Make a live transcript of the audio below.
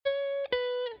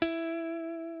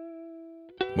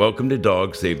Welcome to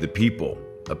Dogs Save the People,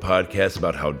 a podcast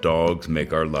about how dogs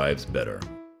make our lives better.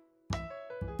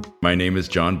 My name is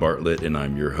John Bartlett, and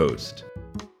I'm your host.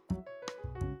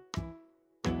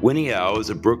 Winnie is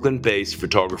a Brooklyn-based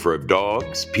photographer of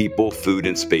dogs, people, food,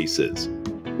 and spaces.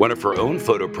 One of her own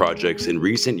photo projects in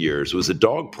recent years was a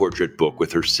dog portrait book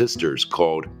with her sisters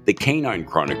called The Canine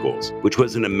Chronicles, which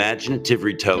was an imaginative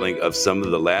retelling of some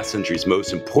of the last century's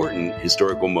most important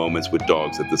historical moments with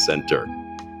dogs at the center.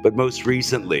 But most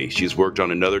recently, she's worked on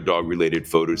another dog-related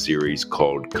photo series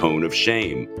called Cone of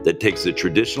Shame that takes the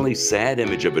traditionally sad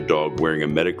image of a dog wearing a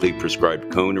medically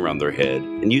prescribed cone around their head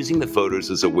and using the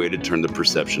photos as a way to turn the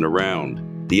perception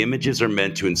around. The images are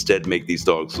meant to instead make these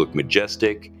dogs look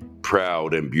majestic,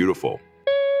 proud, and beautiful.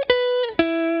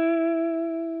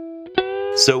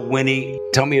 So, Winnie,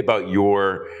 tell me about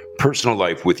your personal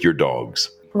life with your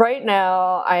dogs. Right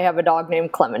now, I have a dog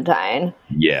named Clementine.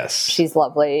 Yes. She's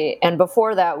lovely. And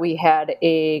before that, we had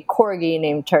a corgi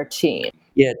named Tartine.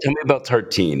 Yeah, tell me about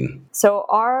Tartine. So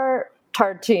our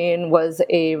Tartine was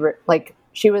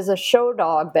she was a show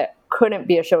dog that couldn't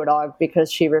be a show dog because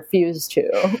she refused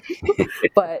to.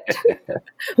 But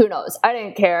who knows? I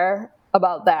didn't care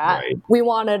about that. Right. We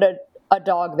wanted a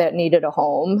dog that needed a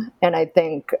home. And I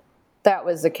think that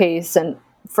was the case. And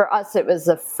for us, it was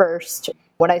the first.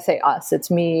 When I say us, it's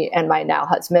me and my now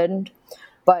husband.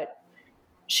 But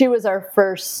she was our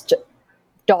first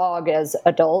dog as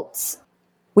adults.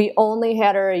 We only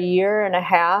had her a year and a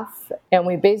half, and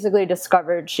we basically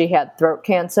discovered she had throat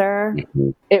cancer.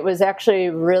 Mm-hmm. It was actually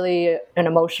really an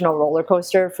emotional roller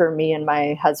coaster for me and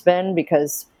my husband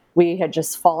because we had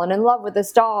just fallen in love with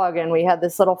this dog, and we had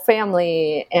this little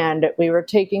family, and we were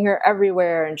taking her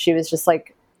everywhere, and she was just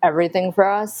like everything for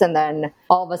us. And then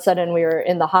all of a sudden we were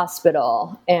in the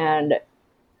hospital and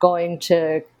going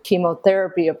to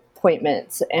chemotherapy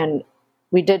appointments. And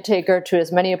we did take her to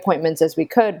as many appointments as we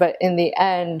could. But in the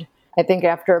end, I think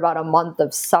after about a month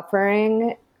of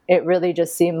suffering, it really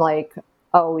just seemed like,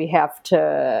 oh, we have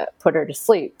to put her to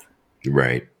sleep.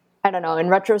 Right. I don't know. In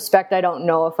retrospect, I don't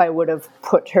know if I would have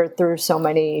put her through so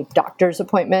many doctor's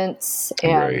appointments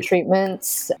and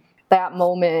treatments. That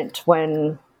moment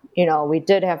when we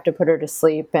did have to put her to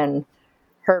sleep and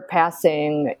her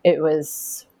passing, it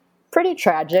was pretty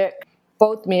tragic.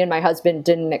 Both me and my husband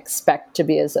didn't expect to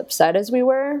be as upset as we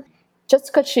were, just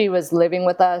because she was living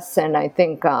with us. And I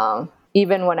think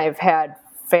even when I've had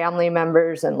family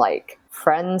members and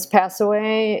friends pass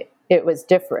away, it was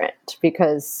different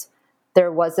because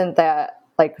there wasn't that,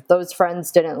 those friends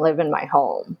didn't live in my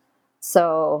home.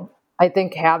 So I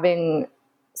think having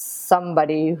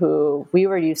somebody who we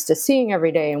were used to seeing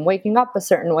every day and waking up a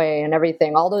certain way and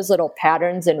everything, all those little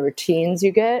patterns and routines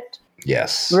you get,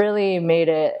 yes, really made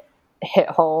it hit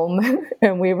home.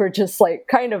 And we were just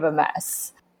kind of a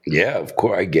mess. Yeah, of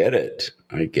course. I get it.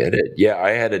 Yeah,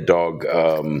 I had a dog,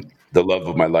 the love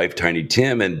of my life, Tiny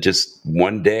Tim. And just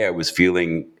one day I was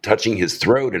touching his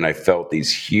throat, and I felt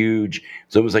these huge,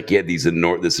 so it was like he had this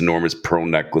enormous pearl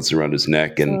necklace around his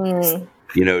neck. And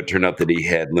it turned out that he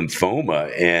had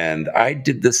lymphoma, and I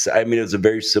did this. I mean, it was a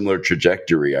very similar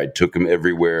trajectory. I took him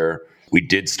everywhere. We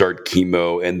did start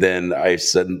chemo, and then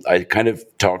I kind of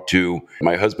talked to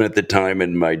my husband at the time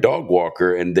and my dog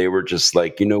walker, and they were just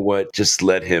like, you know what, just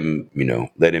let him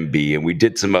be. And we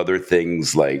did some other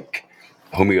things like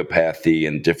homeopathy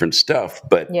and different stuff.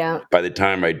 But by the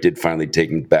time I did finally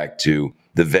take him back to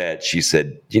the vet, she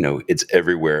said, it's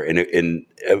everywhere. And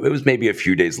it was maybe a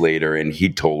few days later, and he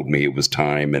told me it was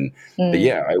time. And but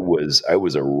I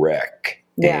was a wreck.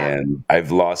 Yeah. And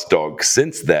I've lost dogs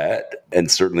since that. And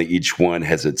certainly each one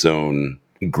has its own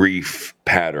grief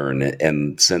pattern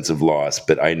and sense of loss.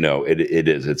 But I know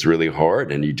it's really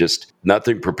hard, and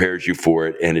nothing prepares you for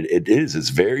it. And it's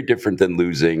very different than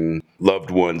losing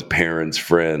loved ones, parents,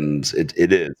 friends. It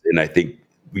is. And I think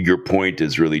your point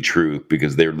is really true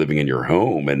because they're living in your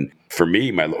home. And for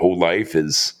me, my whole life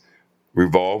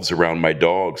revolves around my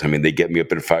dogs. I mean, they get me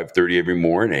up at 5:30 every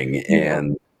morning,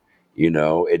 and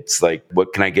it's like,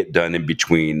 what can I get done in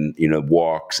between,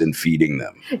 walks and feeding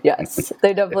them? Yes,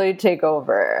 they definitely take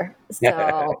over. So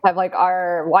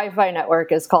our Wi-Fi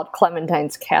network is called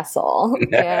Clementine's Castle.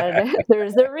 And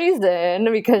there's a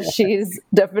reason, because she's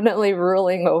definitely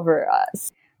ruling over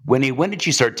us. Winnie, when did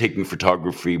you start taking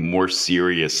photography more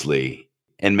seriously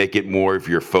and make it more of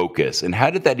your focus? And how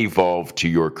did that evolve to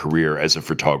your career as a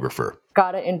photographer?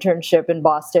 Got an internship in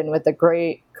Boston with a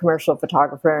great commercial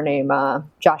photographer named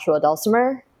Joshua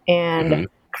Dulcimer, and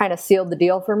kind of sealed the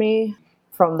deal for me.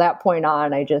 From that point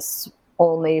on, I just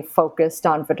only focused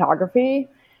on photography,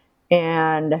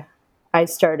 and I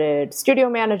started studio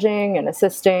managing and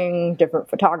assisting different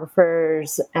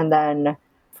photographers. And then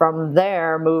from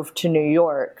there, moved to New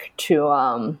York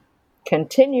to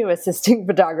continue assisting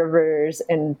photographers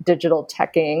in digital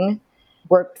teching.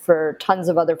 Worked for tons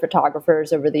of other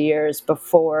photographers over the years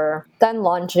before then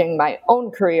launching my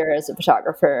own career as a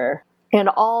photographer. And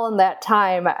all in that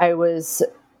time, I was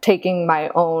taking my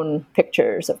own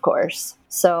pictures, of course.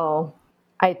 So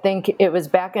I think it was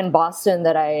back in Boston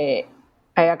that I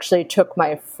actually took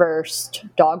my first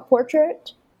dog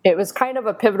portrait. It was kind of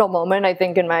a pivotal moment, I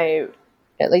think, in my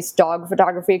at least dog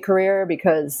photography career,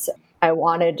 because I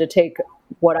wanted to take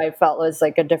what I felt was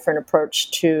like a different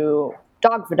approach to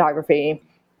dog photography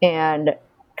and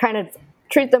kind of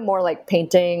treat them more like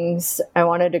paintings. I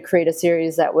wanted to create a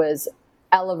series that was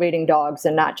elevating dogs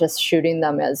and not just shooting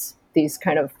them as these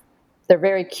kind of, they're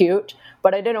very cute,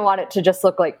 but I didn't want it to just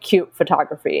look like cute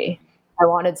photography. I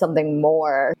wanted something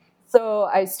more. So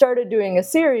I started doing a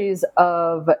series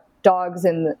of dogs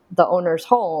in the owners'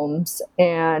 homes,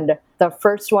 and the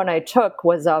first one I took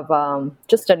was of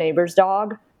just a neighbor's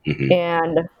dog. Mm-hmm.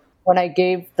 And when I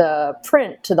gave the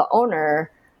print to the owner,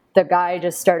 the guy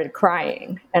just started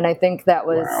crying. And I think that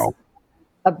was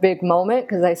a big moment,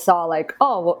 because I saw like,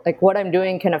 oh, like what I'm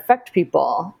doing can affect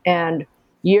people. And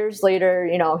years later,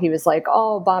 you know, he was like,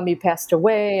 oh, Bombi passed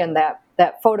away. And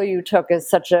that photo you took is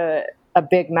such a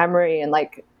big memory. And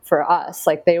like for us,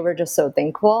 like they were just so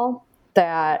thankful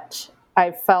that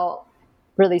I felt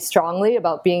really strongly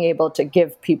about being able to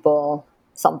give people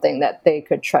something that they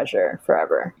could treasure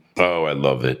forever. Oh, I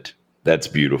love it. That's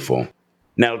beautiful.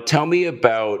 Now, tell me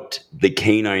about the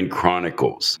Canine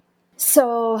Chronicles.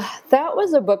 So that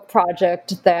was a book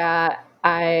project that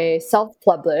I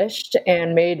self-published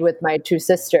and made with my two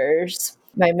sisters.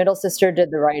 My middle sister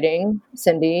did the writing,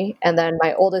 Cindy, and then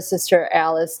my oldest sister,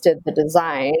 Alice, did the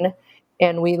design.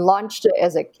 And we launched it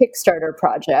as a Kickstarter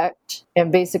project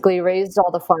and basically raised all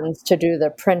the funds to do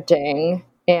the printing.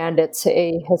 And it's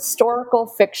a historical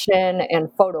fiction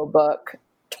and photo book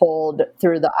told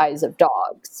through the eyes of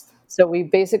dogs. So we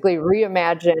basically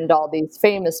reimagined all these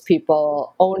famous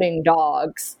people owning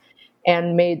dogs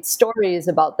and made stories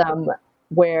about them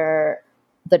where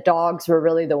the dogs were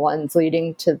really the ones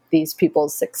leading to these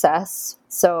people's success.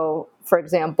 So, for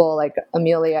example, like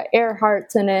Amelia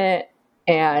Earhart's in it,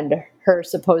 and her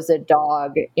supposed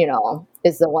dog, you know,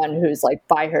 is the one who's like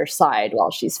by her side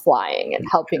while she's flying and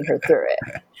helping her through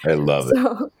it. I love it.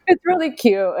 So it's really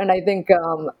cute. And I think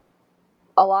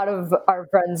a lot of our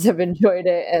friends have enjoyed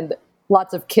it, and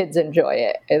lots of kids enjoy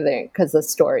it, I think, because the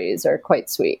stories are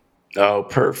quite sweet. Oh,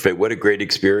 perfect. What a great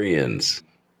experience.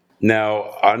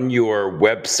 Now, on your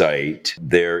website,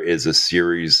 there is a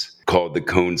series called The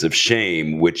Cones of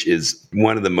Shame, which is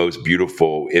one of the most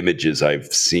beautiful images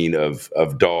I've seen of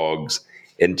dogs.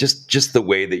 And just the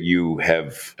way that you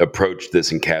have approached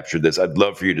this and captured this, I'd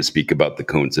love for you to speak about the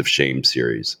Cones of Shame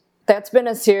series. That's been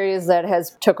a series that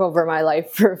has took over my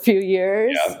life for a few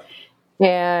years. Yeah.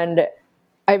 And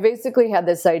I basically had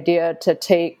this idea to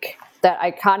take that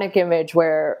iconic image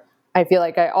where I feel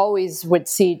like I always would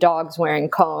see dogs wearing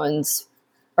cones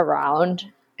around.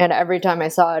 And every time I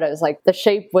saw it, I was like, the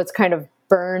shape was kind of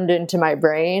burned into my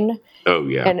brain. Oh,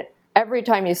 yeah. And every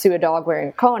time you see a dog wearing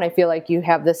a cone, I feel like you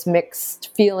have this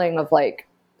mixed feeling of like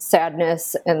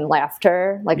sadness and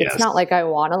laughter. Like, yes. It's not like I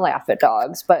want to laugh at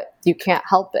dogs, but you can't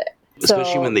help it.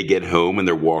 Especially when they get home and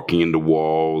they're walking into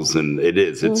walls, and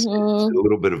it's a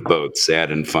little bit of both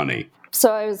sad and funny.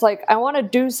 So I was like, I want to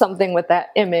do something with that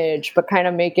image, but kind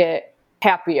of make it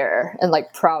happier and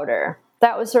like prouder.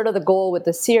 That was sort of the goal with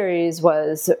the series,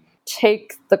 was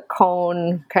take the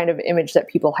cone kind of image that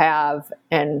people have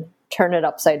and turn it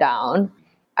upside down.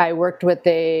 I worked with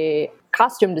a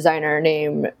costume designer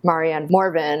named Marianne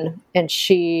Morvan, and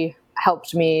she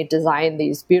helped me design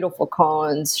these beautiful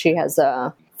cones. She has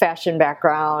a fashion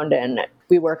background, and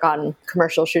we work on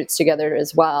commercial shoots together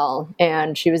as well.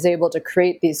 And she was able to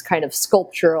create these kind of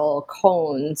sculptural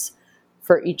cones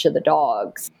for each of the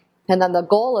dogs. And then the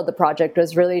goal of the project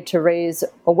was really to raise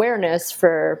awareness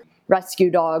for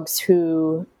rescue dogs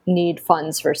who need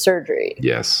funds for surgery.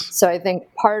 Yes. So I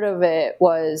think part of it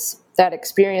was that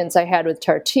experience I had with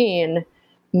Tartine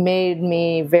made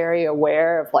me very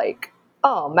aware of like,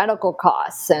 medical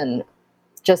costs and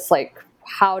just like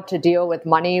how to deal with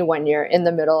money when you're in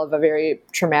the middle of a very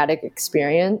traumatic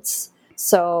experience.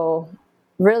 So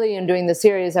really in doing the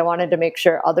series, I wanted to make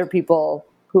sure other people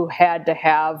who had to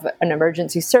have an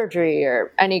emergency surgery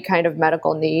or any kind of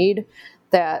medical need,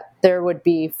 that there would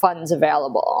be funds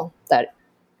available, that,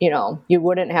 you know, you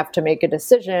wouldn't have to make a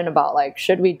decision about like,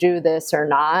 should we do this or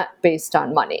not based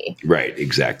on money. Right,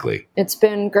 exactly. It's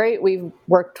been great. We've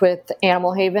worked with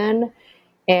Animal Haven,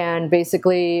 And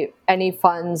basically, any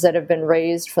funds that have been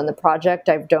raised from the project,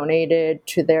 I've donated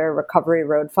to their Recovery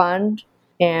Road Fund.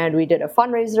 And we did a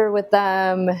fundraiser with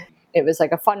them. It was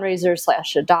like a fundraiser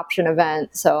 / adoption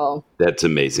event. So that's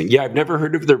amazing. Yeah, I've never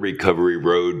heard of the Recovery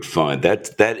Road Fund.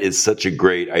 That is such a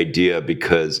great idea,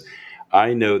 because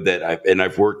I know that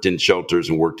I've worked in shelters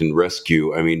and worked in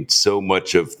rescue. I mean, so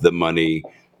much of the money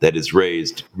that is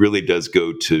raised really does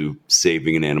go to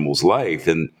saving an animal's life.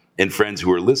 And friends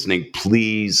who are listening,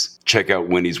 please check out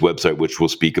Winnie's website, which we'll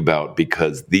speak about,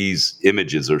 because these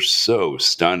images are so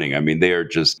stunning. I mean, they're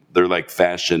like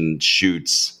fashion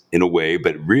shoots in a way,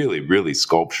 but really, really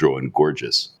sculptural and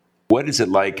gorgeous. What is it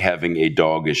like having a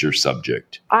dog as your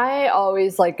subject? I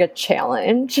always like a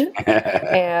challenge.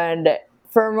 And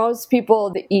for most people,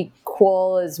 the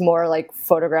equal is more like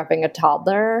photographing a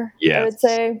toddler, yes. I would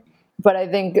say. But I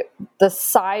think the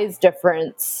size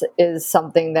difference is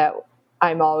something that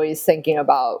I'm always thinking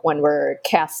about when we're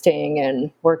casting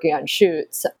and working on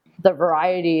shoots. The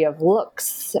variety of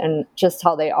looks and just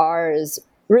how they are is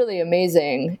really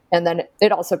amazing. And then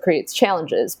it also creates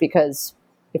challenges, because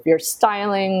if you're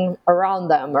styling around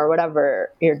them or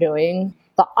whatever you're doing,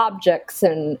 the objects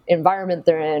and environment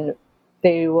they're in,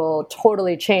 they will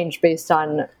totally change based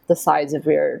on the size of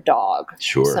your dog.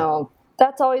 Sure. So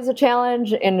that's always a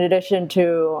challenge, in addition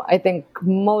to, I think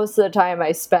most of the time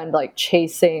I spend like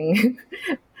chasing,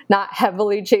 not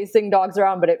heavily chasing dogs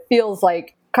around, but it feels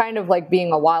like kind of like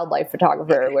being a wildlife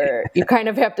photographer, where you kind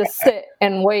of have to sit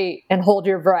and wait and hold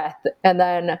your breath and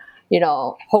then,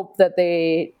 hope that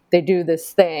they do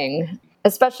this thing.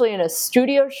 Especially in a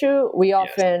studio shoot, we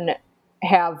often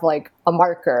have like a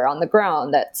marker on the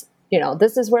ground that's,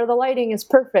 this is where the lighting is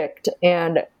perfect.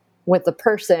 And with the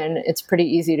person, it's pretty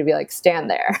easy to be like, stand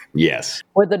there. Yes.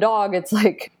 With the dog, it's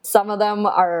like some of them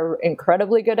are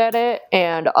incredibly good at it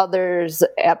and others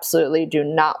absolutely do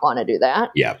not want to do that.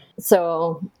 Yeah.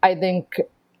 So I think,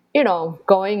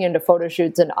 going into photo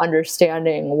shoots and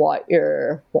understanding what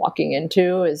you're walking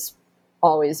into is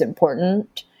always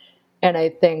important. And I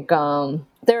think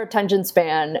their attention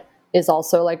span is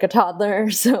also like a toddler.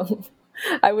 So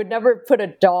I would never put a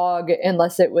dog,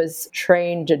 unless it was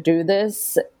trained to do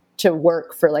this, to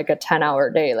work for like a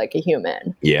 10-hour day like a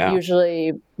human. Yeah.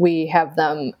 Usually we have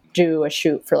them do a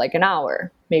shoot for like an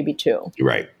hour, maybe 2.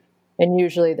 Right. And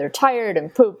usually they're tired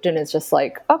and pooped, and it's just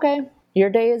like, okay,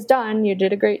 your day is done. You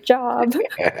did a great job.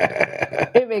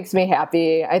 It makes me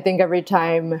happy. I think every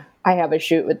time I have a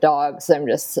shoot with dogs,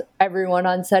 everyone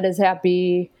on set is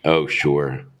happy. Oh,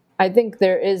 sure. I think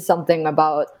there is something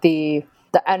about the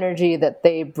energy that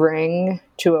they bring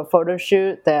to a photo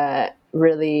shoot that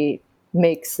really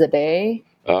makes the day.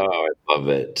 Oh, I love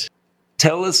it.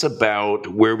 Tell us about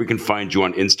where we can find you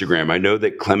on Instagram. I know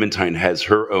that Clementine has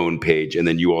her own page, and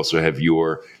then you also have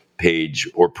your page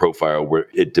or profile where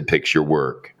it depicts your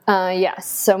work. Yes.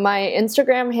 So my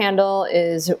Instagram handle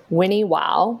is Winnie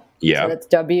Wow. Yeah. So that's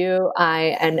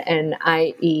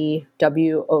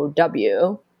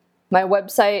WINNIEWOW. My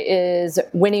website is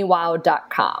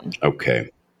winniewow.com. Okay.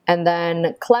 And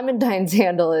then Clementine's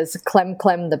handle is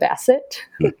Clem the Basset.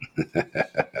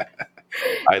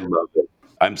 I love it.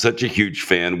 I'm such a huge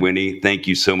fan, Winnie. Thank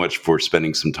you so much for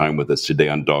spending some time with us today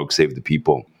on Dog Save the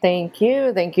People. Thank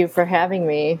you. Thank you for having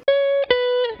me.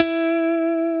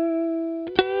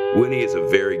 Winnie is a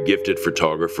very gifted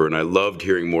photographer, and I loved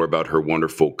hearing more about her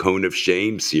wonderful Cone of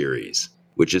Shame series,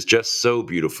 which is just so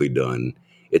beautifully done.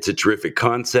 It's a terrific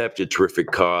concept, a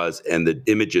terrific cause, and the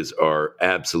images are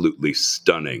absolutely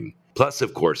stunning. Plus,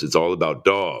 of course, it's all about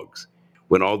dogs.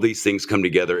 When all these things come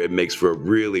together, it makes for a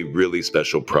really, really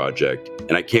special project,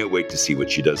 and I can't wait to see what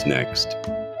she does next.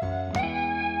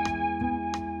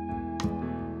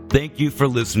 Thank you for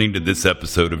listening to this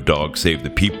episode of Dog Save the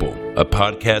People, a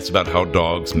podcast about how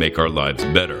dogs make our lives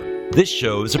better. This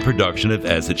show is a production of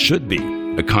As It Should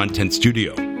Be, a content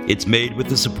studio. It's made with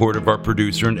the support of our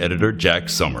producer and editor, Jack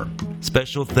Summer.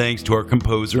 Special thanks to our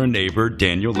composer and neighbor,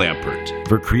 Daniel Lampert,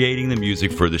 for creating the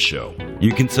music for the show.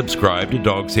 You can subscribe to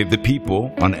Dog Save the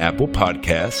People on Apple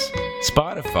Podcasts,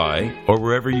 Spotify, or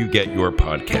wherever you get your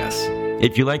podcasts.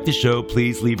 If you like the show,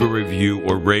 please leave a review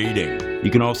or rating.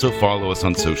 You can also follow us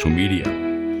on social media.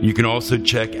 You can also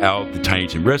check out the Tiny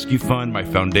Tim Rescue Fund, my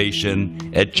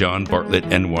foundation, at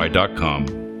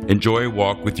johnbartlettny.com. Enjoy a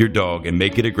walk with your dog and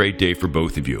make it a great day for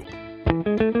both of you.